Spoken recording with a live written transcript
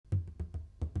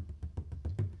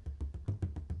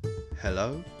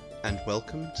Hello, and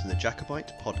welcome to the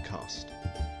Jacobite Podcast,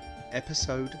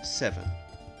 Episode 7,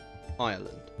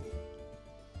 Ireland.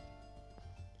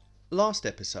 Last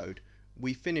episode,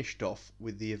 we finished off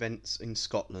with the events in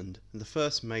Scotland and the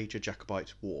First Major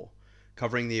Jacobite War,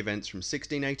 covering the events from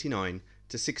 1689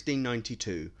 to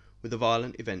 1692, with the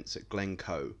violent events at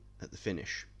Glencoe at the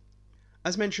finish.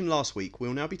 As mentioned last week, we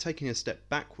will now be taking a step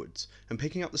backwards and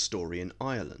picking up the story in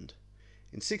Ireland.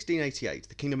 In 1688,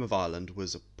 the Kingdom of Ireland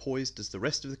was poised as the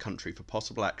rest of the country for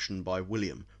possible action by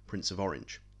William, Prince of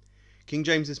Orange. King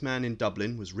James's man in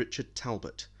Dublin was Richard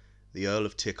Talbot, the Earl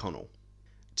of Tyrconnell.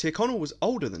 Tyrconnell was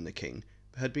older than the king,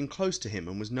 but had been close to him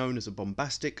and was known as a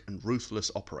bombastic and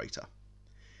ruthless operator.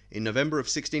 In November of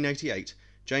 1688,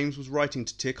 James was writing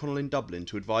to Tyrconnell in Dublin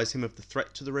to advise him of the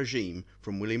threat to the regime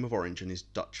from William of Orange and his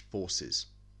Dutch forces.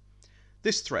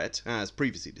 This threat, as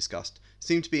previously discussed,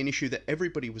 seemed to be an issue that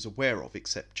everybody was aware of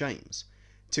except James.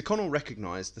 Tyrconnell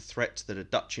recognised the threat that a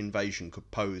Dutch invasion could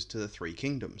pose to the three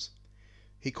kingdoms.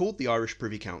 He called the Irish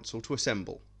Privy Council to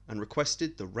assemble and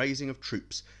requested the raising of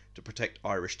troops to protect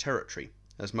Irish territory,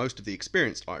 as most of the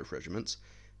experienced Irish regiments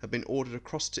had been ordered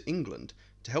across to England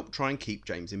to help try and keep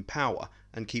James in power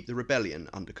and keep the rebellion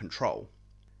under control.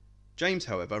 James,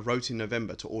 however, wrote in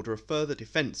November to order a further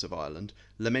defence of Ireland,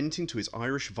 lamenting to his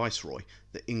Irish viceroy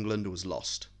that England was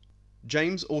lost.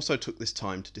 James also took this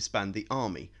time to disband the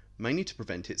army, mainly to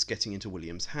prevent its getting into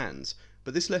William's hands,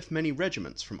 but this left many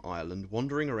regiments from Ireland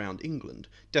wandering around England,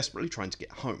 desperately trying to get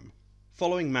home.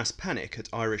 Following mass panic at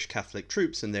Irish Catholic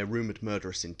troops and their rumoured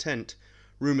murderous intent,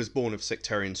 rumours born of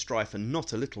sectarian strife and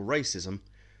not a little racism,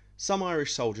 some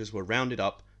Irish soldiers were rounded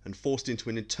up and forced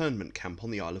into an internment camp on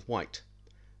the Isle of Wight.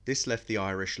 This left the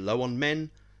Irish low on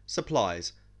men,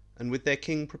 supplies, and with their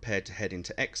king prepared to head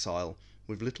into exile,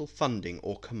 with little funding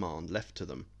or command left to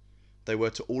them. They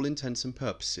were to all intents and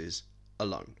purposes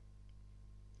alone.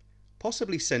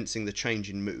 Possibly sensing the change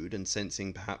in mood and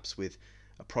sensing perhaps with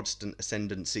a Protestant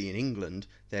ascendancy in England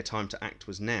their time to act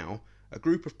was now, a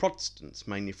group of Protestants,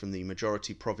 mainly from the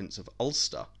majority province of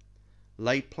Ulster,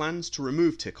 laid plans to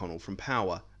remove Tyrconnell from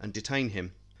power and detain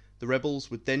him. The rebels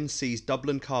would then seize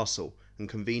Dublin Castle and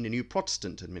convene a new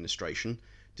Protestant administration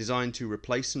designed to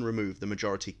replace and remove the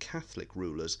majority Catholic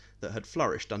rulers that had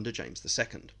flourished under James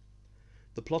II.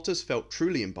 The plotters felt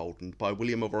truly emboldened by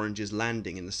William of Orange's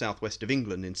landing in the southwest of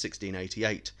England in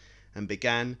 1688 and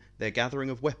began their gathering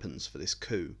of weapons for this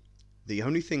coup. The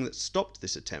only thing that stopped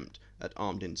this attempt at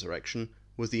armed insurrection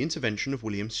was the intervention of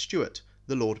William Stuart,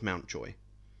 the Lord Mountjoy.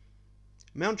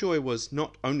 Mountjoy was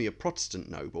not only a Protestant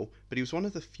noble, but he was one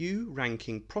of the few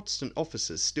ranking Protestant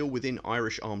officers still within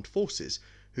Irish armed forces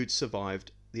who'd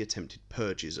survived the attempted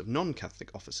purges of non-Catholic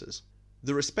officers.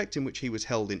 The respect in which he was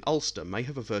held in Ulster may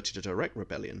have averted a direct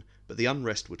rebellion, but the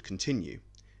unrest would continue.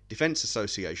 Defence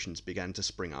associations began to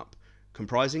spring up,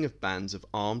 comprising of bands of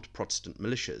armed Protestant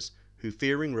militias, who,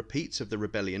 fearing repeats of the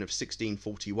rebellion of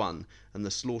 1641 and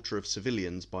the slaughter of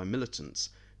civilians by militants,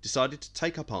 decided to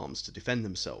take up arms to defend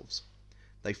themselves.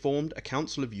 They formed a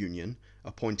Council of Union,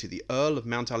 appointed the Earl of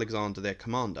Mount Alexander their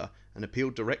commander, and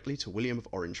appealed directly to William of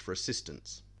Orange for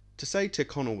assistance. To say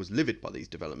Tyrconnell was livid by these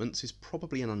developments is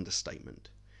probably an understatement.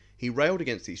 He railed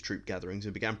against these troop gatherings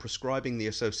and began proscribing the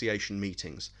association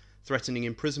meetings, threatening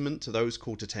imprisonment to those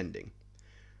caught attending.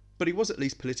 But he was at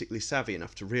least politically savvy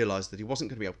enough to realise that he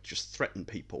wasn't going to be able to just threaten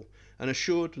people, and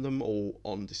assured them all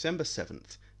on December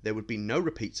 7th there would be no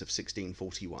repeats of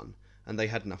 1641, and they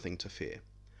had nothing to fear,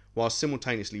 whilst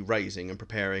simultaneously raising and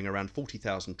preparing around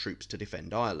 40,000 troops to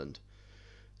defend Ireland.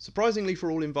 Surprisingly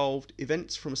for all involved,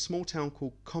 events from a small town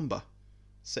called Comber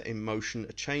set in motion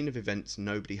a chain of events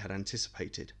nobody had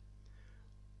anticipated.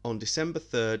 On December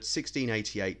 3rd,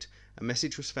 1688, a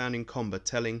message was found in Comber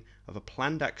telling of a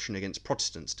planned action against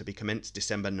Protestants to be commenced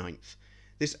December 9th.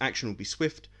 This action would be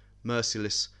swift,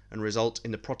 merciless, and result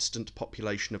in the Protestant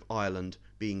population of Ireland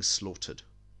being slaughtered.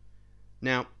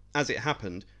 Now, as it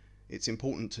happened, it's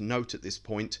important to note at this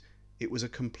point, it was a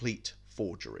complete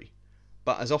forgery.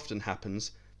 But as often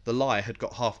happens, the lie had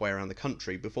got halfway around the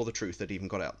country before the truth had even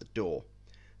got out the door.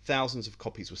 Thousands of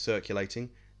copies were circulating,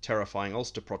 terrifying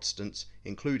Ulster Protestants,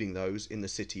 including those in the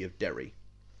city of Derry.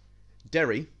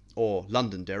 Derry, or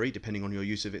Londonderry, depending on your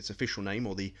use of its official name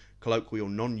or the colloquial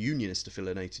non-unionist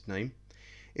affiliated name,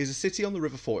 is a city on the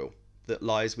River Foyle that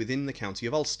lies within the county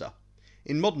of Ulster.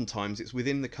 In modern times it's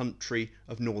within the country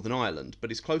of Northern Ireland,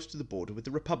 but is close to the border with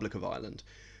the Republic of Ireland.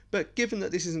 But given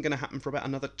that this isn't going to happen for about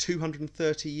another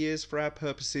 230 years for our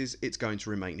purposes, it's going to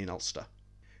remain in Ulster.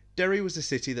 Derry was a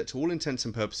city that to all intents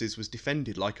and purposes was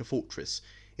defended like a fortress.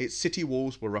 Its city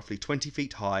walls were roughly 20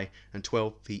 feet high and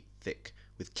 12 feet thick,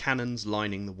 with cannons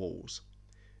lining the walls.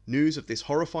 News of this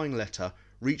horrifying letter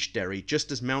reached Derry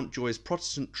just as Mountjoy's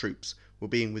Protestant troops were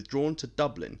being withdrawn to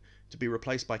Dublin to be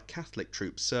replaced by Catholic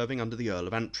troops serving under the Earl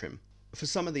of Antrim. For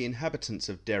some of the inhabitants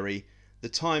of Derry, the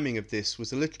timing of this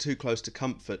was a little too close to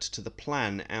comfort to the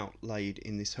plan outlaid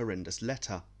in this horrendous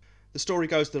letter. The story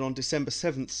goes that on December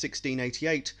 7th,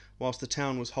 1688, whilst the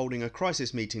town was holding a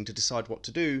crisis meeting to decide what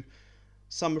to do,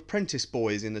 some apprentice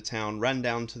boys in the town ran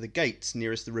down to the gates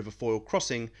nearest the River Foyle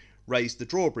crossing, raised the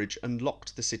drawbridge and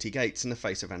locked the city gates in the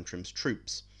face of Antrim's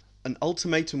troops. An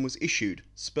ultimatum was issued,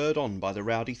 spurred on by the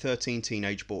rowdy 13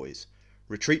 teenage boys: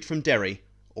 retreat from Derry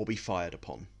or be fired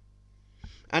upon.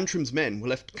 Antrim's men were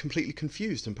left completely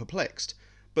confused and perplexed,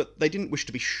 but they didn't wish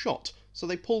to be shot, so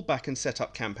they pulled back and set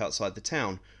up camp outside the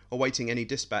town, awaiting any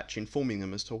dispatch informing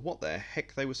them as to what the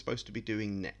heck they were supposed to be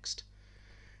doing next.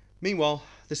 Meanwhile,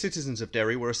 the citizens of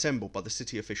Derry were assembled by the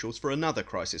city officials for another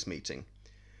crisis meeting.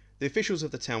 The officials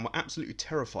of the town were absolutely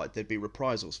terrified there'd be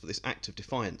reprisals for this act of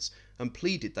defiance, and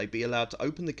pleaded they be allowed to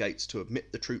open the gates to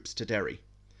admit the troops to Derry.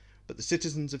 But the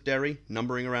citizens of Derry,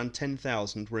 numbering around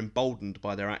 10,000, were emboldened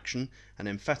by their action and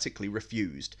emphatically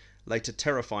refused, later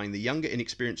terrifying the younger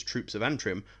inexperienced troops of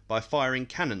Antrim by firing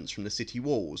cannons from the city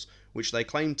walls, which they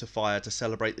claimed to fire to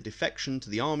celebrate the defection to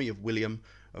the army of William,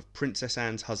 of Princess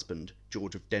Anne's husband,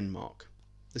 George of Denmark.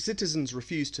 The citizens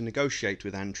refused to negotiate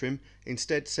with Antrim,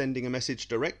 instead sending a message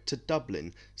direct to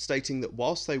Dublin stating that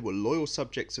whilst they were loyal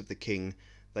subjects of the king,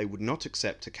 they would not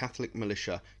accept a Catholic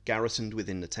militia garrisoned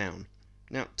within the town.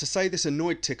 Now, to say this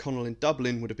annoyed Tyrconnell in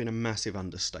Dublin would have been a massive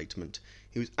understatement.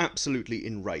 He was absolutely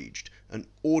enraged and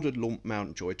ordered Lord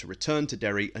Mountjoy to return to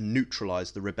Derry and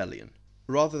neutralise the rebellion.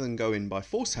 Rather than go in by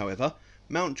force, however,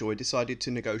 Mountjoy decided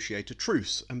to negotiate a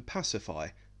truce and pacify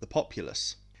the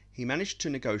populace. He managed to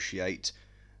negotiate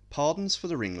pardons for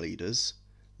the ringleaders,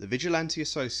 the Vigilante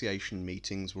Association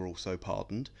meetings were also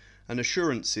pardoned, and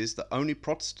assurances that only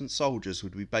Protestant soldiers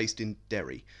would be based in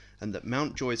Derry, and that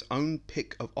Mountjoy's own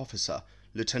pick of officer,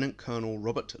 Lieutenant Colonel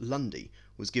Robert Lundy,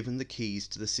 was given the keys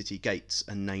to the city gates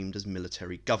and named as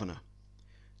military governor.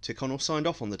 Tyrconnell signed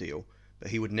off on the deal,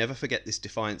 but he would never forget this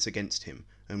defiance against him,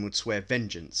 and would swear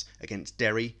vengeance against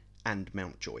Derry and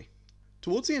Mountjoy.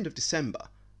 Towards the end of December,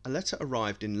 a letter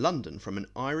arrived in London from an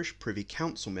Irish Privy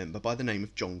Council member by the name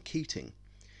of John Keating.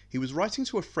 He was writing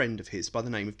to a friend of his by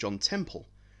the name of John Temple.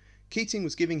 Keating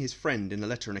was giving his friend in the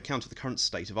letter an account of the current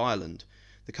state of Ireland.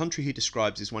 The country he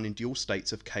describes is one in dual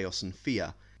states of chaos and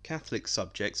fear. Catholic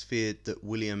subjects feared that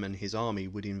William and his army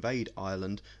would invade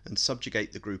Ireland and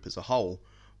subjugate the group as a whole.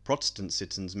 Protestant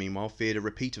citizens, meanwhile, feared a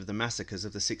repeat of the massacres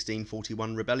of the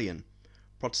 1641 rebellion.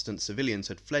 Protestant civilians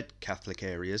had fled Catholic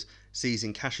areas,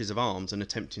 seizing caches of arms and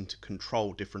attempting to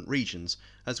control different regions,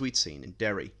 as we'd seen in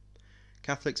Derry.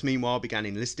 Catholics meanwhile began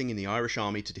enlisting in the Irish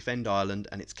army to defend Ireland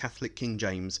and its Catholic King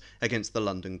James against the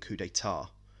London coup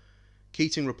d'etat.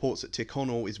 Keating reports that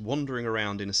Tyrconnell is wandering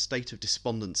around in a state of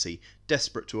despondency,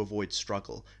 desperate to avoid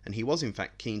struggle, and he was in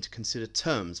fact keen to consider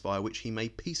terms via which he may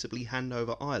peaceably hand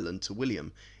over Ireland to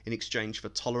William in exchange for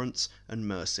tolerance and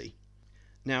mercy.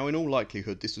 Now, in all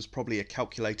likelihood, this was probably a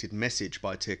calculated message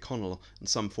by Tyrconnell and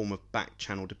some form of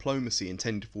back-channel diplomacy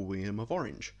intended for William of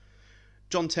Orange.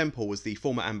 John Temple was the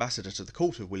former ambassador to the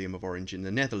court of William of Orange in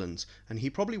the Netherlands, and he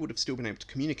probably would have still been able to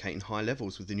communicate in high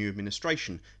levels with the new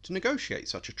administration to negotiate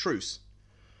such a truce.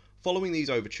 Following these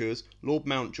overtures, Lord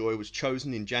Mountjoy was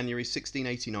chosen in January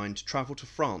 1689 to travel to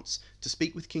France to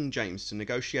speak with King James to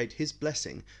negotiate his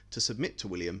blessing to submit to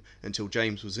William until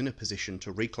James was in a position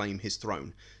to reclaim his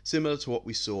throne, similar to what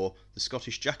we saw the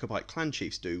Scottish Jacobite clan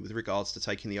chiefs do with regards to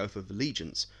taking the oath of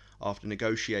allegiance after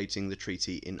negotiating the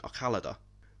treaty in Auchallada.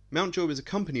 Mountjoy was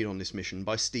accompanied on this mission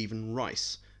by Stephen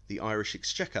Rice, the Irish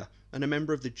Exchequer, and a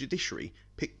member of the judiciary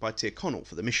picked by Tyrconnell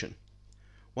for the mission.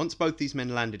 Once both these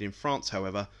men landed in France,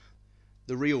 however,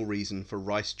 the real reason for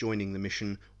Rice joining the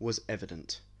mission was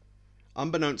evident.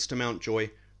 Unbeknownst to Mountjoy,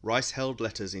 Rice held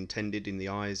letters intended in the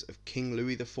eyes of King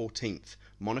Louis XIV,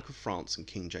 monarch of France and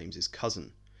King James's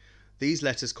cousin. These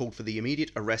letters called for the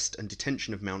immediate arrest and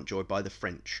detention of Mountjoy by the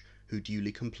French, who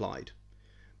duly complied.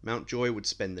 Mountjoy would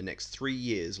spend the next 3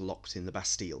 years locked in the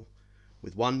Bastille.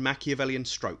 With one Machiavellian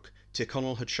stroke,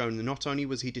 Tyrconnell had shown that not only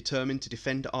was he determined to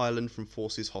defend Ireland from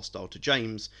forces hostile to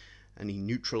James, and he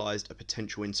neutralised a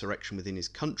potential insurrection within his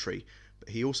country, but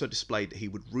he also displayed that he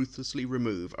would ruthlessly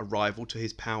remove a rival to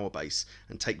his power base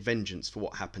and take vengeance for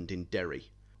what happened in Derry.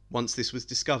 Once this was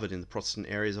discovered in the Protestant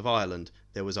areas of Ireland,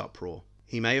 there was uproar.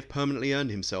 He may have permanently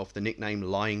earned himself the nickname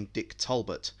Lying Dick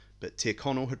Talbot, but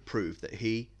Tyrconnell had proved that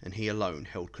he, and he alone,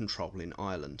 held control in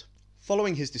Ireland.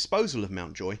 Following his disposal of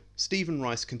Mountjoy, Stephen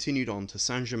Rice continued on to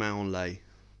Saint-Germain-en-Laye,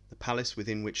 the palace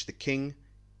within which the king,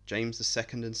 James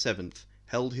II and VII,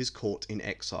 held his court in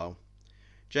exile.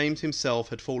 James himself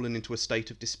had fallen into a state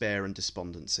of despair and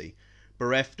despondency.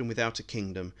 Bereft and without a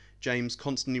kingdom, James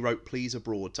constantly wrote pleas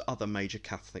abroad to other major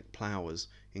Catholic powers,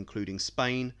 including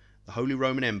Spain, the Holy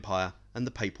Roman Empire, and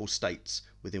the Papal States,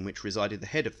 within which resided the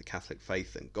head of the Catholic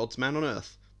faith and God's man on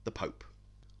earth, the Pope.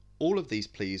 All of these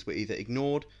pleas were either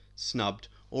ignored, snubbed,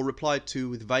 or replied to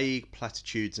with vague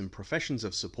platitudes and professions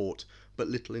of support, but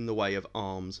little in the way of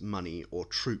arms, money, or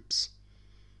troops.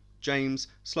 James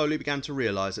slowly began to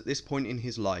realise at this point in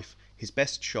his life his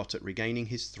best shot at regaining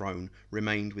his throne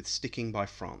remained with sticking by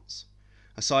France.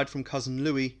 Aside from cousin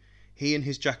Louis, he and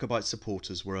his Jacobite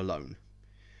supporters were alone.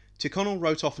 Tyrconnell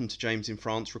wrote often to James in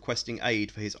France requesting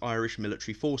aid for his Irish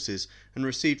military forces, and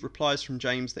received replies from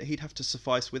James that he'd have to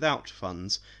suffice without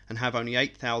funds and have only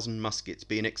 8,000 muskets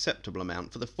be an acceptable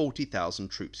amount for the 40,000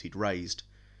 troops he'd raised.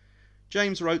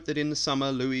 James wrote that in the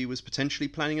summer Louis was potentially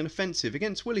planning an offensive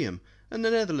against William and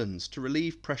the Netherlands to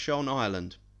relieve pressure on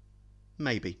Ireland.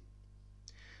 Maybe.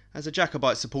 As a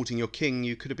Jacobite supporting your king,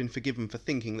 you could have been forgiven for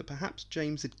thinking that perhaps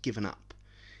James had given up.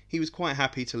 He was quite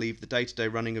happy to leave the day-to-day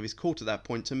running of his court at that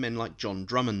point to men like John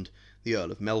Drummond, the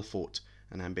Earl of Melfort,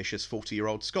 an ambitious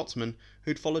 40-year-old Scotsman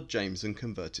who'd followed James and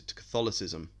converted to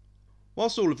Catholicism.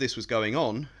 Whilst all of this was going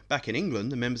on, back in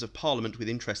England, the members of Parliament with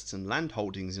interests and land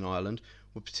holdings in Ireland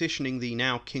were petitioning the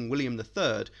now King William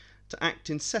III to act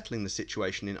in settling the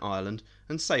situation in Ireland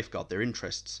and safeguard their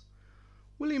interests.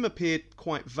 William appeared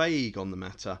quite vague on the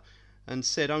matter, and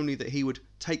said only that he would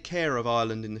take care of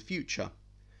Ireland in the future.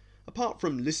 Apart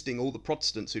from listing all the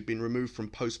Protestants who'd been removed from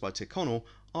post by Tyrconnell,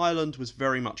 Ireland was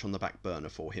very much on the back burner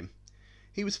for him.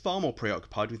 He was far more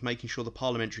preoccupied with making sure the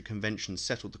Parliamentary Convention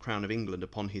settled the Crown of England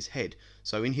upon his head,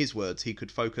 so in his words he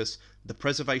could focus the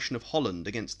preservation of Holland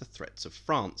against the threats of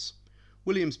France.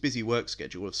 William's busy work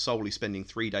schedule of solely spending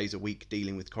 3 days a week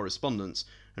dealing with correspondence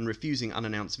and refusing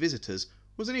unannounced visitors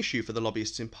was an issue for the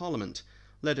lobbyists in Parliament,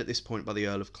 led at this point by the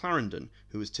Earl of Clarendon,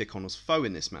 who was Tyrconnell's foe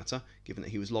in this matter, given that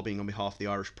he was lobbying on behalf of the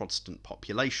Irish Protestant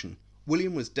population.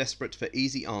 William was desperate for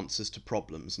easy answers to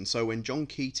problems, and so when John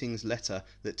Keating's letter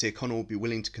that Tyrconnell would be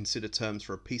willing to consider terms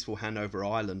for a peaceful handover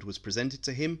of Ireland was presented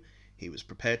to him, he was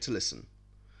prepared to listen.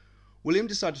 William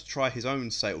decided to try his own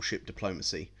sailship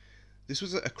diplomacy. This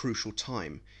was at a crucial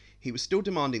time. He was still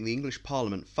demanding the English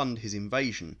Parliament fund his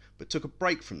invasion, but took a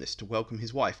break from this to welcome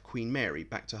his wife, Queen Mary,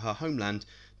 back to her homeland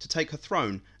to take her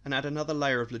throne and add another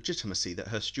layer of legitimacy that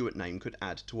her Stuart name could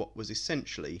add to what was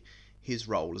essentially his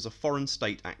role as a foreign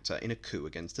state actor in a coup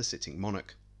against a sitting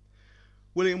monarch.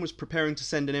 William was preparing to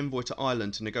send an envoy to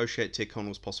Ireland to negotiate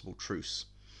Tyrconnell's possible truce.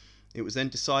 It was then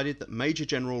decided that Major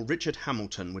General Richard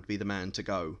Hamilton would be the man to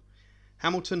go.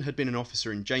 Hamilton had been an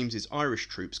officer in James's Irish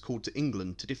troops called to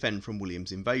England to defend from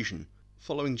William's invasion.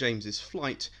 Following James's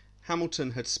flight,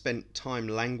 Hamilton had spent time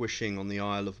languishing on the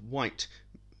Isle of Wight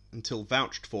until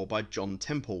vouched for by John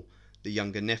Temple, the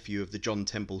younger nephew of the John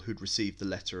Temple who'd received the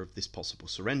letter of this possible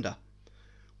surrender.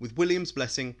 With William's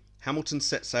blessing, Hamilton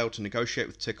set sail to negotiate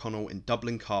with Tyrconnell in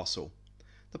Dublin Castle.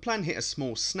 The plan hit a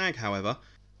small snag, however,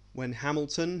 when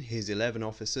Hamilton, his 11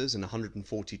 officers and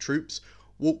 140 troops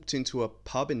walked into a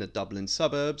pub in the Dublin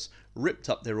suburbs, ripped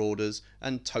up their orders,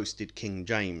 and toasted King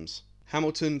James.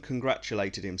 Hamilton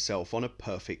congratulated himself on a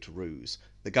perfect ruse.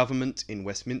 The government in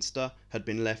Westminster had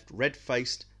been left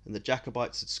red-faced, and the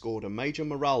Jacobites had scored a major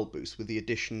morale boost with the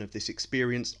addition of this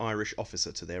experienced Irish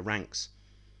officer to their ranks.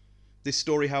 This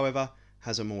story, however,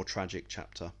 has a more tragic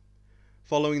chapter.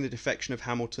 Following the defection of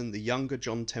Hamilton, the younger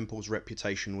John Temple's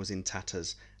reputation was in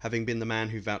tatters, having been the man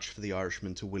who vouched for the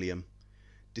Irishman to William.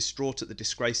 Distraught at the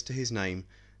disgrace to his name,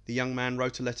 the young man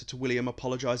wrote a letter to William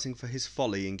apologising for his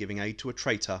folly in giving aid to a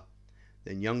traitor.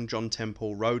 Then young John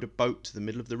Temple rowed a boat to the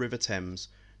middle of the River Thames,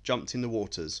 jumped in the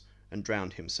waters, and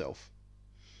drowned himself.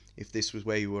 If this was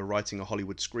where you were writing a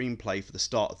Hollywood screenplay for the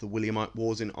start of the Williamite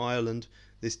Wars in Ireland,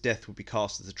 this death would be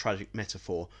cast as a tragic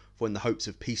metaphor for when the hopes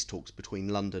of peace talks between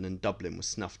London and Dublin were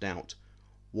snuffed out.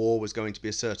 War was going to be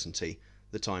a certainty.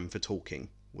 The time for talking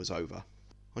was over.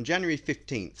 On January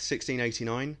 15th,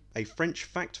 1689, a French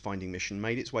fact-finding mission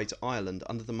made its way to Ireland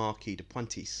under the Marquis de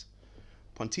Pointis.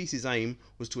 Pointis's aim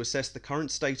was to assess the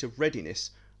current state of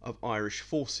readiness of Irish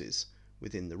forces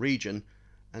within the region,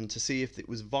 and to see if it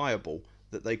was viable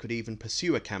that they could even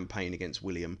pursue a campaign against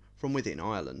William from within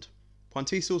Ireland.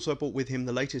 Pointis also brought with him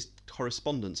the latest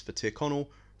correspondence for Tyrconnell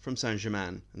from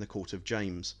Saint-Germain and the court of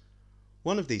James.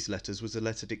 One of these letters was a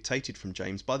letter dictated from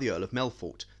James by the Earl of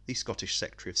Melfort, the Scottish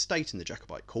Secretary of State in the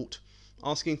Jacobite court,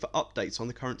 asking for updates on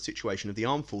the current situation of the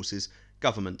armed forces,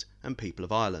 government and people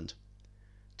of Ireland.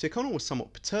 Tyrconnell was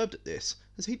somewhat perturbed at this,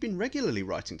 as he'd been regularly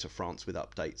writing to France with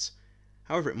updates.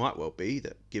 However, it might well be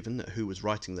that, given that who was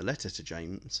writing the letter to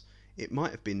James, It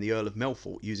might have been the Earl of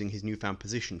Melfort using his newfound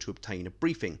position to obtain a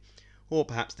briefing, or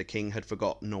perhaps the king had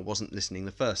forgotten or wasn't listening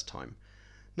the first time.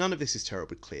 None of this is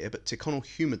terribly clear, but Tyrconnell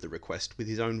humoured the request with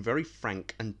his own very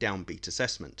frank and downbeat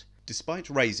assessment. Despite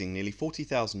raising nearly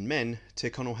 40,000 men,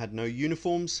 Tyrconnell had no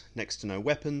uniforms, next to no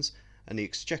weapons, and the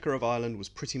exchequer of Ireland was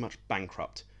pretty much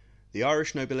bankrupt. The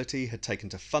Irish nobility had taken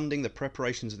to funding the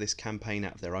preparations of this campaign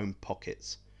out of their own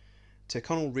pockets.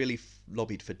 Tyrconnell really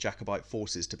lobbied for Jacobite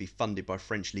forces to be funded by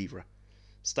French livres,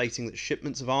 stating that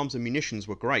shipments of arms and munitions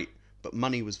were great, but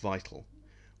money was vital.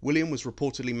 William was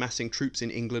reportedly massing troops in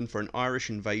England for an Irish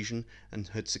invasion and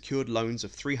had secured loans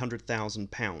of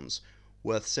 £300,000,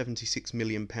 worth £76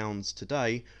 million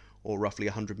today, or roughly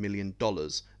 $100 million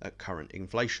at current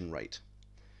inflation rate.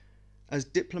 As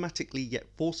diplomatically yet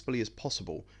forcefully as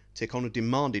possible, Tyrconnell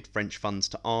demanded French funds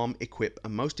to arm, equip,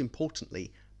 and most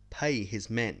importantly, pay his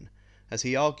men, as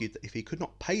he argued that if he could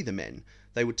not pay the men,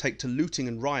 they would take to looting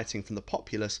and rioting from the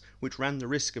populace, which ran the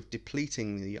risk of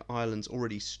depleting the island's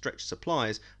already stretched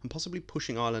supplies and possibly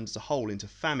pushing Ireland as a whole into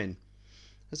famine.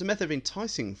 As a method of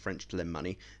enticing French to lend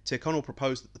money, Tyrconnell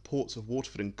proposed that the ports of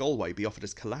Waterford and Galway be offered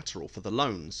as collateral for the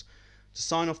loans. To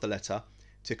sign off the letter,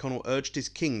 Tyrconnell urged his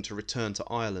king to return to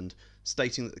Ireland,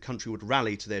 stating that the country would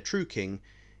rally to their true king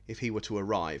if he were to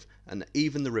arrive, and that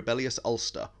even the rebellious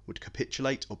Ulster would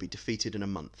capitulate or be defeated in a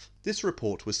month. This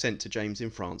report was sent to James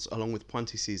in France along with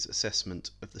Pointis's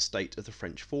assessment of the state of the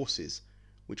French forces,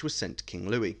 which was sent to King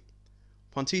Louis.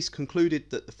 Pointis concluded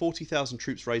that the 40,000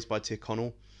 troops raised by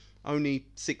Tyrconnell, only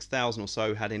 6,000 or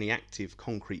so had any active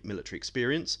concrete military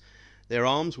experience. Their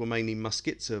arms were mainly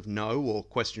muskets of no or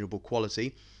questionable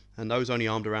quality, and those only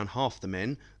armed around half the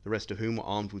men, the rest of whom were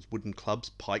armed with wooden clubs,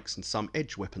 pikes, and some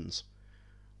edge weapons.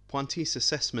 Pointis'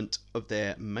 assessment of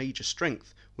their major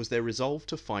strength was their resolve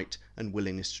to fight and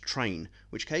willingness to train,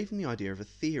 which gave him the idea of a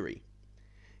theory.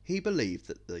 He believed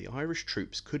that the Irish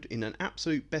troops could, in an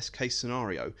absolute best-case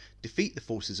scenario, defeat the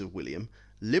forces of William,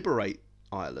 liberate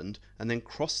Ireland, and then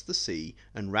cross the sea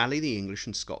and rally the English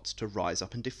and Scots to rise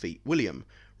up and defeat William,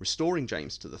 restoring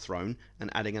James to the throne and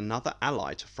adding another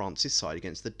ally to France's side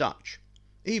against the Dutch.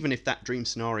 Even if that dream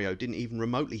scenario didn't even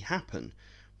remotely happen,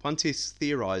 Pointis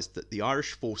theorised that the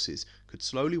Irish forces could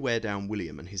slowly wear down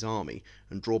William and his army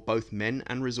and draw both men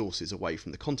and resources away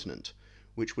from the continent,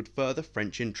 which would further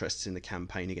French interests in the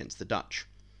campaign against the Dutch.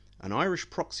 An Irish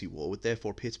proxy war would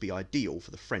therefore appear to be ideal for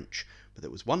the French, but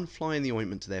there was one fly in the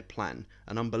ointment to their plan,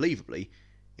 and unbelievably,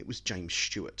 it was James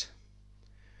Stuart.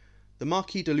 The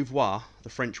Marquis de Louvois, the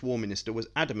French war minister, was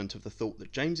adamant of the thought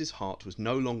that James's heart was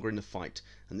no longer in the fight,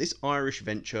 and this Irish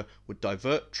venture would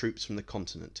divert troops from the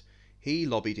continent. He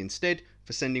lobbied instead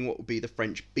for sending what would be the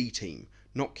French B team,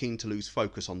 not keen to lose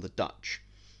focus on the Dutch.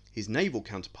 His naval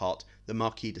counterpart, the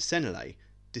Marquis de Seignelay,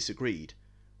 disagreed.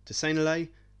 To Seignelay,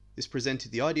 this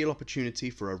presented the ideal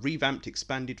opportunity for a revamped,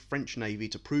 expanded French navy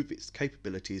to prove its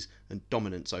capabilities and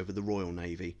dominance over the Royal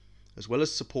Navy, as well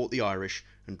as support the Irish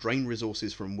and drain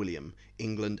resources from William,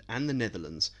 England and the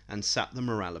Netherlands and sap the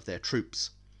morale of their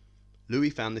troops. Louis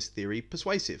found this theory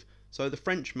persuasive, so the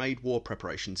French made war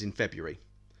preparations in February.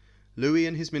 Louis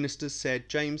and his ministers said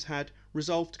James had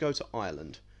resolved to go to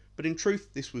Ireland, but in truth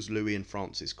this was Louis and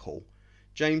France's call.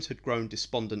 James had grown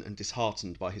despondent and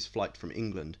disheartened by his flight from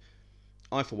England.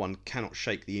 I for one cannot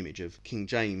shake the image of King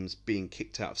James being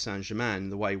kicked out of Saint-Germain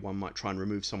the way one might try and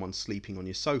remove someone sleeping on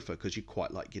your sofa because you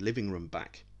quite like your living room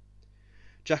back.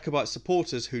 Jacobite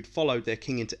supporters who'd followed their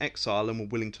king into exile and were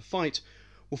willing to fight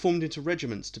were formed into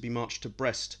regiments to be marched to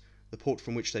Brest, the port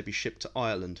from which they'd be shipped to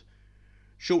Ireland.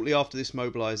 Shortly after this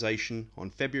mobilisation,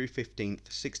 on February 15th,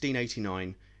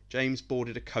 1689, James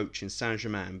boarded a coach in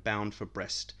Saint-Germain bound for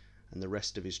Brest and the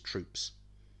rest of his troops.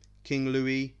 King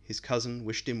Louis, his cousin,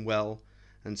 wished him well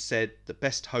and said the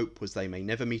best hope was they may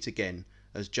never meet again,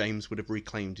 as James would have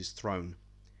reclaimed his throne.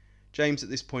 James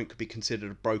at this point could be considered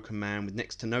a broken man with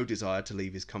next to no desire to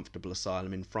leave his comfortable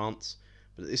asylum in France,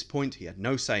 but at this point he had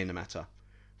no say in the matter.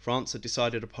 France had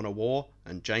decided upon a war,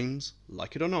 and James,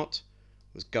 like it or not,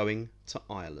 was going to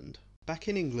Ireland. Back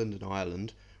in England and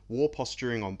Ireland, war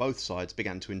posturing on both sides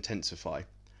began to intensify.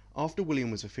 After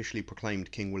William was officially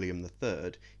proclaimed King William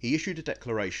III, he issued a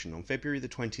declaration on February the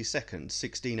 22nd,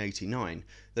 1689,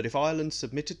 that if Ireland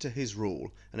submitted to his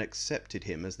rule and accepted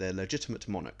him as their legitimate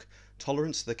monarch,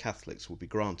 tolerance to the Catholics would be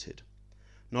granted.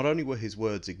 Not only were his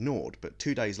words ignored, but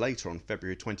 2 days later, on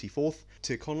February 24th,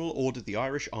 Tyrconnell ordered the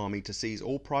Irish army to seize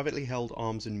all privately held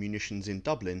arms and munitions in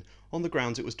Dublin on the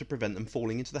grounds it was to prevent them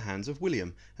falling into the hands of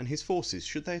William and his forces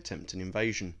should they attempt an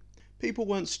invasion. People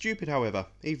weren't stupid, however.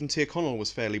 Even Tyrconnell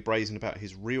was fairly brazen about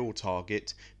his real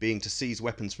target being to seize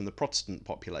weapons from the Protestant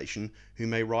population, who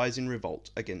may rise in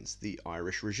revolt against the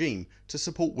Irish regime to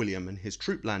support William and his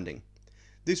troop landing.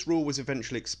 This rule was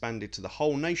eventually expanded to the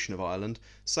whole nation of Ireland,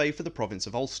 save for the province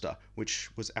of Ulster, which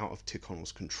was out of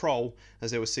Tyrconnell's control, as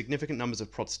there were significant numbers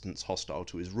of Protestants hostile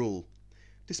to his rule.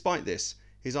 Despite this,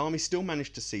 his army still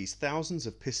managed to seize thousands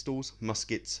of pistols,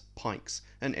 muskets, pikes,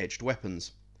 and edged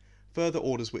weapons. Further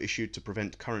orders were issued to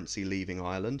prevent currency leaving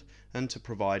Ireland and to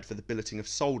provide for the billeting of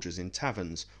soldiers in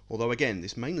taverns, although again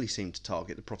this mainly seemed to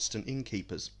target the Protestant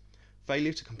innkeepers.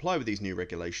 Failure to comply with these new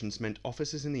regulations meant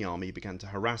officers in the army began to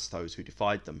harass those who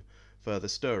defied them, further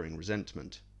stirring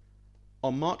resentment.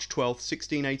 On March 12,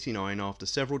 1689, after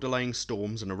several delaying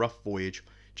storms and a rough voyage,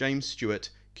 James Stewart,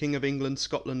 King of England,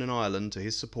 Scotland and Ireland to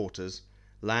his supporters,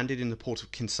 landed in the port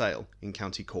of Kinsale in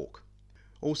County Cork.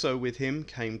 Also with him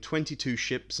came 22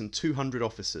 ships and 200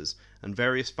 officers and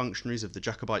various functionaries of the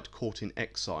Jacobite court in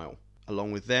exile.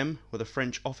 Along with them were the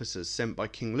French officers sent by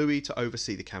King Louis to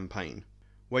oversee the campaign.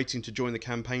 Waiting to join the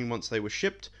campaign once they were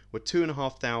shipped were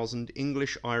 2,500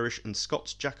 English, Irish and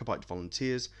Scots Jacobite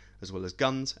volunteers, as well as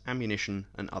guns, ammunition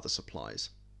and other supplies.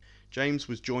 James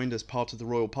was joined as part of the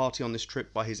royal party on this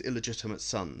trip by his illegitimate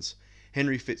sons,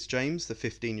 Henry Fitzjames, the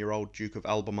 15-year-old Duke of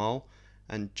Albemarle,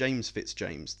 and James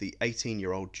Fitzjames, the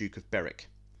 18-year-old Duke of Berwick.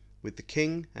 With the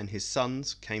king and his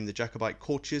sons came the Jacobite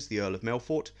courtiers, the Earl of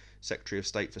Melfort, Secretary of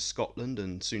State for Scotland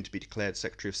and soon to be declared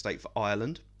Secretary of State for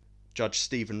Ireland, Judge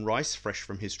Stephen Rice, fresh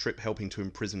from his trip helping to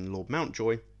imprison Lord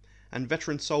Mountjoy, and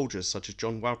veteran soldiers such as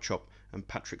John Wauchop and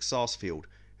Patrick Sarsfield,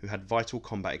 who had vital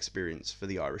combat experience for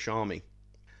the Irish army.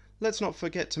 Let's not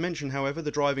forget to mention, however,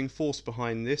 the driving force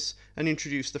behind this and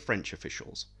introduce the French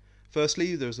officials.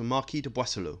 Firstly, there was the Marquis de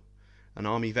Boisselot, an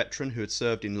army veteran who had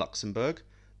served in Luxembourg,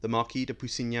 the Marquis de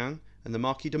Pusignan, and the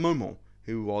Marquis de Maumont,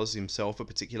 who was himself a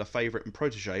particular favourite and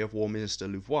protégé of War Minister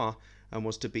Louvois, and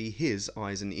was to be his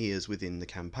eyes and ears within the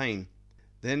campaign.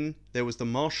 Then there was the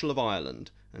Marshal of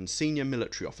Ireland and senior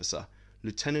military officer,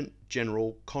 Lieutenant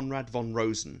General Conrad von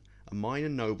Rosen, a minor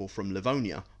noble from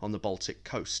Livonia on the Baltic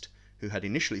coast, who had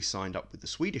initially signed up with the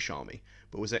Swedish army,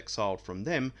 but was exiled from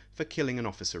them for killing an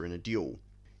officer in a duel.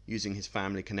 Using his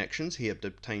family connections, he had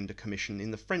obtained a commission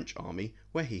in the French army,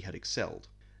 where he had excelled.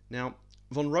 Now,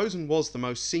 von Rosen was the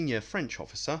most senior French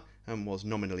officer, and was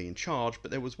nominally in charge, but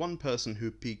there was one person who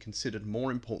would be considered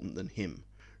more important than him,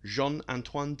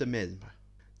 Jean-Antoine de Mesmes,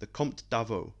 the Comte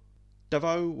d'Avaux.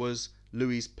 D'Avaux was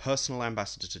Louis's personal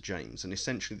ambassador to James, and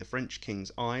essentially the French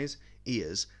king's eyes,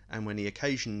 ears, and when the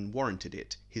occasion warranted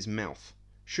it, his mouth.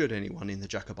 Should anyone in the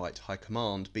Jacobite High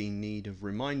Command be in need of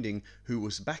reminding who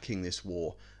was backing this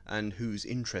war and whose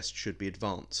interests should be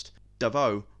advanced,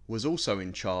 D'Avaux was also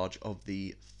in charge of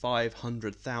the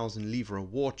 500,000 livre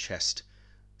war chest,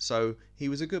 so he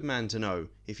was a good man to know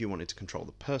if you wanted to control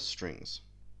the purse strings.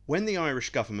 When the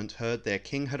Irish government heard their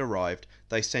king had arrived,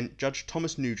 they sent Judge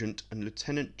Thomas Nugent and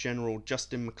Lieutenant General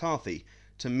Justin McCarthy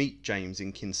to meet James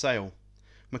in Kinsale.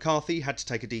 McCarthy had to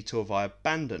take a detour via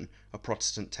Bandon, a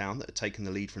Protestant town that had taken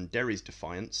the lead from Derry's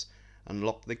defiance, and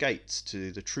lock the gates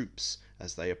to the troops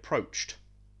as they approached.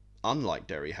 Unlike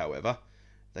Derry, however,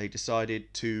 they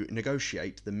decided to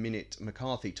negotiate the minute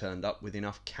McCarthy turned up with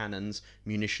enough cannons,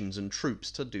 munitions and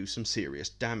troops to do some serious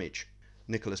damage.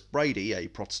 Nicholas Brady, a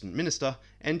Protestant minister,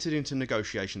 entered into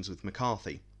negotiations with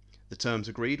McCarthy. The terms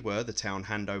agreed were the town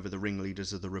hand over the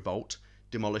ringleaders of the revolt,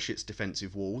 demolish its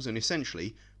defensive walls, and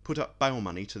essentially put up bail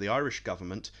money to the Irish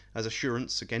government as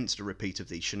assurance against a repeat of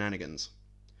these shenanigans.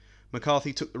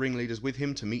 McCarthy took the ringleaders with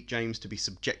him to meet James to be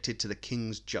subjected to the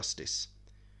king's justice.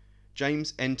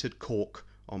 James entered Cork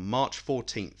on March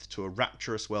 14th to a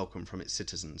rapturous welcome from its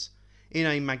citizens. In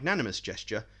a magnanimous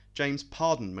gesture, James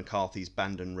pardoned McCarthy's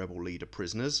Bandon rebel leader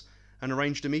prisoners and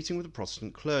arranged a meeting with the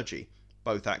Protestant clergy,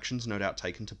 both actions no doubt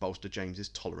taken to bolster James's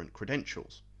tolerant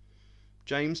credentials.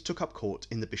 James took up court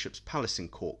in the Bishop's Palace in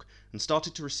Cork and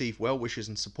started to receive well-wishers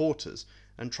and supporters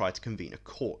and tried to convene a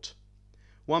court.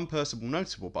 One person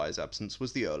notable by his absence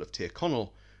was the Earl of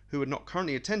Tyrconnell, who had not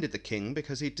currently attended the king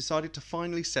because he had decided to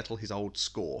finally settle his old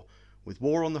score. With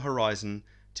war on the horizon,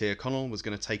 Tyrconnell was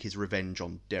going to take his revenge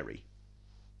on Derry.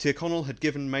 Tyrconnell had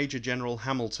given Major General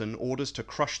Hamilton orders to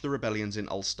crush the rebellions in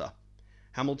Ulster.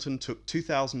 Hamilton took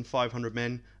 2,500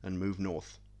 men and moved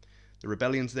north. The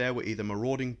rebellions there were either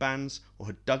marauding bands or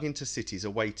had dug into cities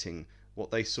awaiting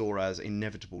what they saw as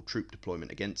inevitable troop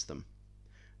deployment against them.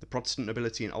 The Protestant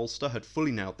nobility in Ulster had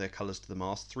fully nailed their colours to the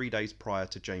mast 3 days prior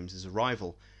to James's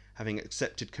arrival, having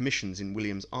accepted commissions in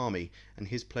William's army and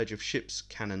his pledge of ships,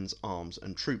 cannons, arms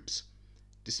and troops.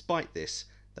 Despite this,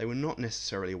 they were not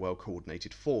necessarily a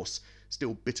well-coordinated force,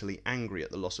 still bitterly angry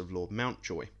at the loss of Lord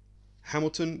Mountjoy.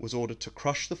 Hamilton was ordered to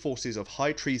crush the forces of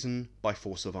high treason by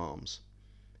force of arms.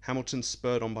 Hamilton,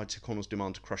 spurred on by Tyrconnel's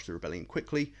demand to crush the rebellion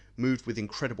quickly, moved with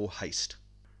incredible haste.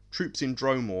 Troops in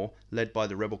Dromore, led by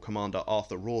the rebel commander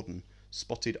Arthur Rawdon,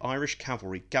 spotted Irish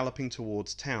cavalry galloping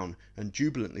towards town and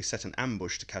jubilantly set an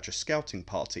ambush to catch a scouting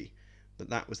party, but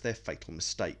that was their fatal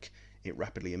mistake. It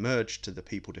rapidly emerged to the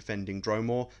people defending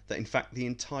Dromore that in fact the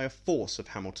entire force of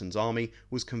Hamilton's army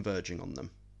was converging on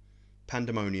them.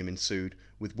 Pandemonium ensued,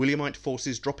 with Williamite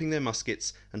forces dropping their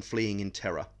muskets and fleeing in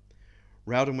terror.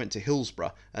 Rawdon went to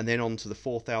Hillsborough and then on to the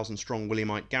 4,000-strong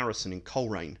Williamite garrison in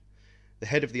Coleraine. The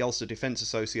head of the Ulster Defence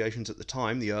Associations at the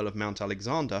time, the Earl of Mount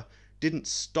Alexander, didn't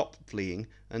stop fleeing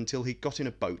until he got in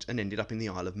a boat and ended up in the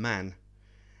Isle of Man.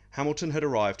 Hamilton had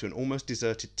arrived to an almost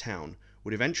deserted town,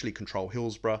 would eventually control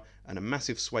Hillsborough and a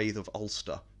massive swathe of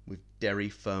Ulster, with Derry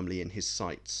firmly in his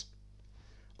sights.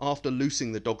 After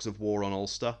loosing the dogs of war on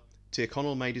Ulster,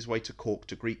 Tyrconnel made his way to Cork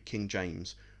to greet King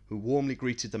James, who warmly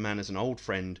greeted the man as an old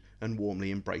friend and warmly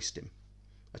embraced him.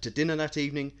 At a dinner that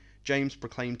evening, James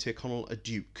proclaimed Tyrconnel a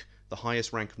duke, the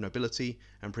highest rank of nobility,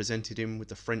 and presented him with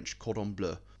the French cordon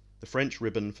bleu, the French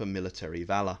ribbon for military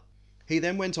valour. He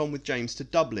then went on with James to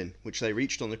Dublin, which they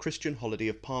reached on the Christian holiday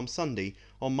of Palm Sunday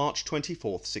on March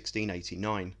 24,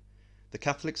 1689. The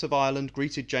Catholics of Ireland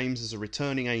greeted James as a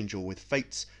returning angel with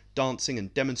fêtes, dancing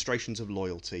and demonstrations of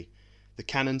loyalty. The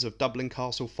canons of Dublin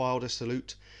Castle filed a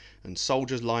salute, and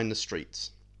soldiers lined the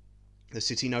streets. The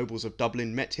city nobles of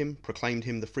Dublin met him, proclaimed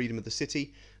him the freedom of the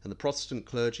city, and the Protestant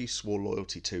clergy swore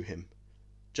loyalty to him.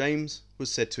 James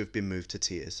was said to have been moved to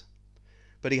tears.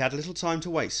 But he had little time to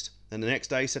waste, and the next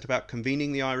day set about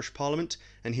convening the Irish Parliament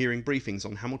and hearing briefings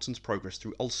on Hamilton's progress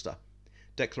through Ulster.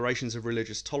 Declarations of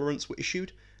religious tolerance were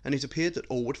issued, and it appeared that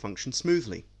all would function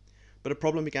smoothly. But a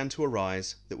problem began to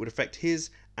arise that would affect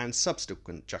his and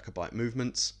subsequent Jacobite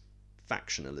movements: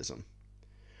 factionalism.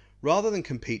 Rather than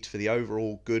compete for the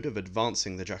overall good of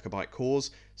advancing the Jacobite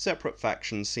cause, separate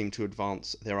factions seemed to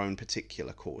advance their own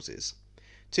particular causes.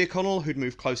 Tyrconnel, who'd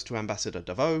moved close to Ambassador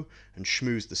Devoe and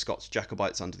schmoozed the Scots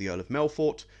Jacobites under the Earl of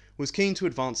Melfort, was keen to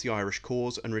advance the Irish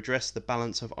cause and redress the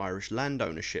balance of Irish land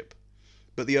ownership.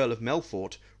 But the Earl of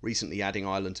Melfort, recently adding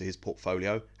Ireland to his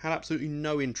portfolio, had absolutely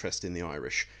no interest in the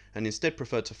Irish, and instead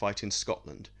preferred to fight in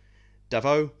Scotland.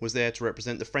 Devoe was there to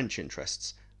represent the French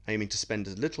interests, aiming to spend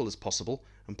as little as possible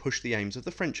and push the aims of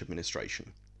the French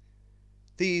administration.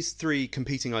 These three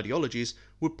competing ideologies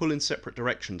would pull in separate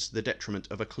directions to the detriment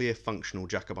of a clear functional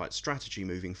Jacobite strategy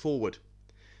moving forward.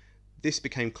 This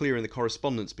became clear in the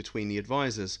correspondence between the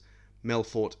advisers,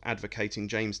 Melfort advocating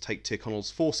James take Tyrconnel's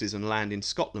forces and land in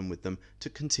Scotland with them to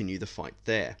continue the fight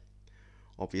there.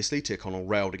 Obviously, Tyrconnel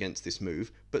railed against this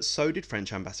move, but so did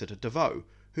French Ambassador Devoe,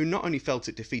 who not only felt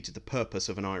it defeated the purpose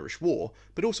of an Irish war,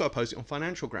 but also opposed it on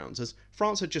financial grounds, as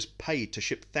France had just paid to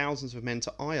ship thousands of men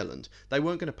to Ireland. They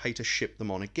weren't going to pay to ship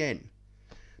them on again.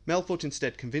 Melfort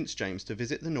instead convinced James to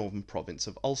visit the northern province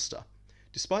of Ulster.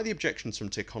 Despite the objections from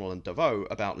Tyrconnel and Devoe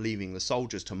about leaving the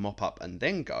soldiers to mop up and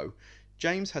then go,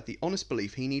 James had the honest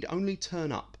belief he need only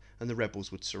turn up and the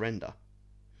rebels would surrender.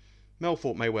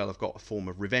 Melfort may well have got a form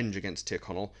of revenge against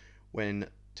Tyrconnel when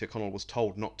Tyrconnel was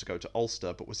told not to go to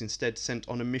Ulster, but was instead sent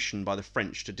on a mission by the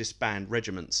French to disband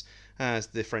regiments, as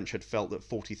the French had felt that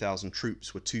 40,000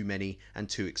 troops were too many and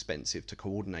too expensive to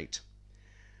coordinate.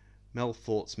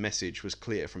 Melfort's message was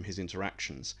clear from his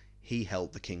interactions. He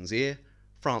held the king's ear.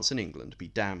 France and England be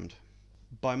damned.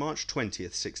 By March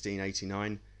 20th,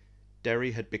 1689,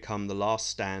 Derry had become the last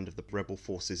stand of the rebel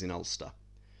forces in Ulster.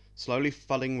 Slowly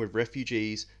flooding with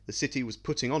refugees, the city was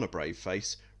putting on a brave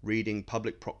face, reading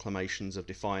public proclamations of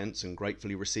defiance and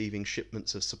gratefully receiving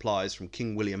shipments of supplies from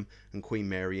King William and Queen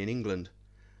Mary in England.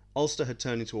 Ulster had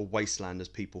turned into a wasteland as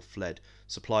people fled.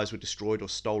 Supplies were destroyed or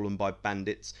stolen by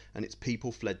bandits, and its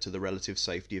people fled to the relative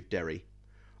safety of Derry.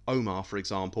 Omagh, for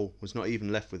example, was not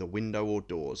even left with a window or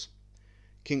doors.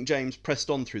 King James pressed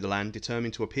on through the land,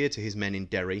 determined to appear to his men in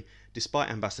Derry,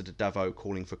 despite Ambassador Devoe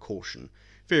calling for caution,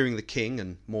 fearing the king,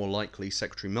 and more likely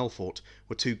Secretary Melfort,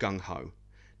 were too gung-ho.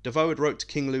 Devoe had wrote to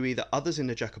King Louis that others in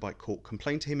the Jacobite court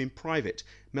complained to him in private.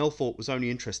 Melfort was only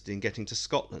interested in getting to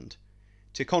Scotland.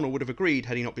 Tyrconnel would have agreed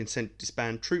had he not been sent to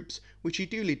disband troops, which he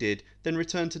duly did, then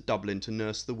returned to Dublin to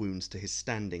nurse the wounds to his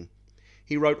standing.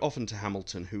 He wrote often to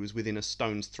Hamilton, who was within a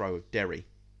stone's throw of Derry.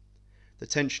 The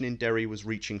tension in Derry was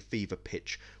reaching fever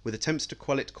pitch, with attempts to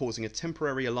quell it causing a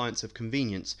temporary alliance of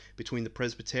convenience between the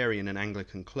Presbyterian and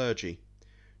Anglican clergy.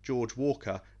 George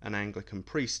Walker, an Anglican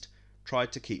priest,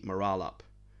 tried to keep morale up.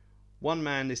 One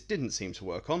man this didn't seem to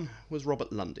work on was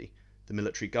Robert Lundy, the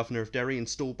military governor of Derry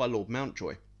installed by Lord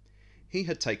Mountjoy. He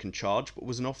had taken charge, but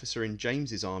was an officer in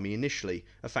James's army initially,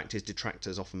 a fact his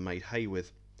detractors often made hay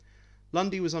with.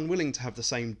 Lundy was unwilling to have the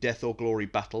same death or glory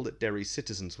battle that Derry's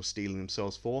citizens were steeling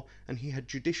themselves for, and he had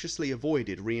judiciously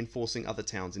avoided reinforcing other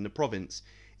towns in the province,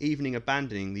 even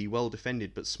abandoning the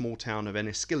well-defended but small town of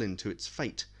Enniskillen to its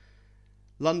fate.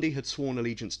 Lundy had sworn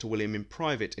allegiance to William in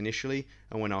private initially,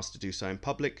 and when asked to do so in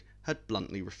public, had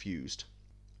bluntly refused.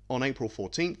 On April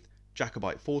 14th,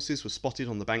 Jacobite forces were spotted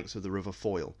on the banks of the River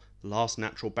Foyle, the last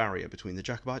natural barrier between the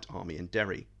Jacobite army and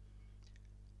Derry.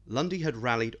 Lundy had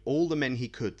rallied all the men he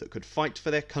could that could fight for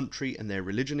their country and their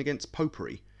religion against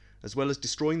popery, as well as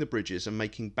destroying the bridges and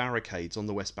making barricades on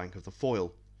the west bank of the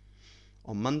Foyle.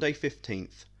 On Monday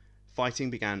 15th, fighting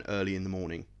began early in the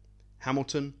morning.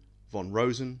 Hamilton, von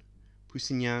Rosen,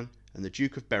 Pusignan and the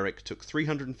Duke of Berwick took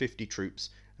 350 troops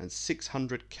and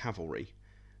 600 cavalry,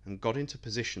 and got into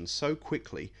position so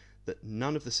quickly that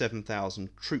none of the 7,000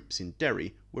 troops in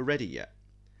Derry were ready yet.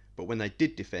 But when they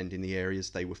did defend in the areas,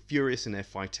 they were furious in their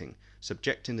fighting,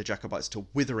 subjecting the Jacobites to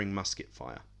withering musket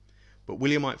fire. But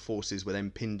Williamite forces were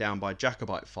then pinned down by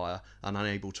Jacobite fire and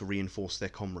unable to reinforce their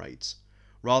comrades.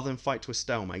 Rather than fight to a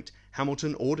stalemate,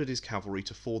 Hamilton ordered his cavalry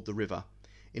to ford the river.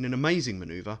 In an amazing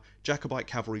manoeuvre, Jacobite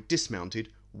cavalry dismounted,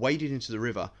 waded into the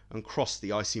river and crossed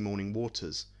the icy morning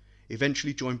waters.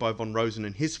 Eventually joined by von Rosen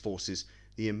and his forces,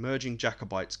 the emerging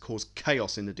Jacobites caused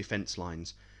chaos in the defence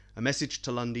lines. A message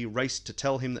to Lundy raced to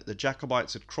tell him that the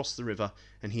Jacobites had crossed the river,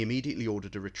 and he immediately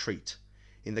ordered a retreat.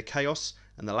 In the chaos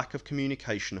and the lack of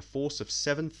communication, a force of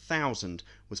 7,000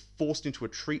 was forced into a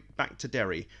retreat back to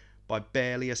Derry by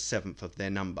barely a seventh of their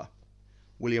number.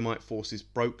 Williamite forces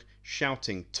broke,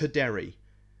 shouting, "To Derry!"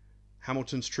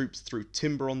 Hamilton's troops threw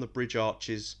timber on the bridge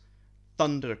arches,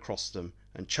 thundered across them,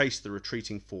 and chased the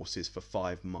retreating forces for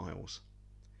 5 miles.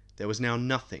 There was now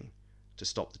nothing to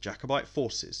stop the Jacobite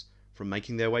forces from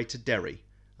making their way to Derry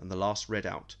and the last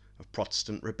redout of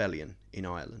Protestant rebellion in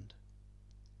Ireland.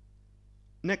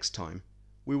 Next time,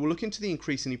 we will look into the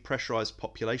increasingly pressurised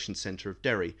population centre of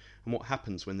Derry and what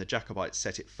happens when the Jacobites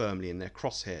set it firmly in their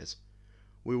crosshairs.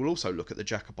 We will also look at the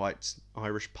Jacobites'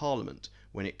 Irish Parliament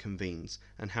when it convenes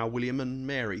and how William and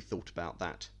Mary thought about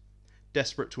that,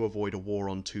 desperate to avoid a war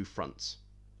on 2 fronts.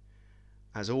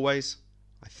 As always,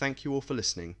 I thank you all for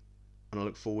listening, and I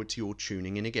look forward to your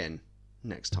tuning in again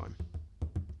next time.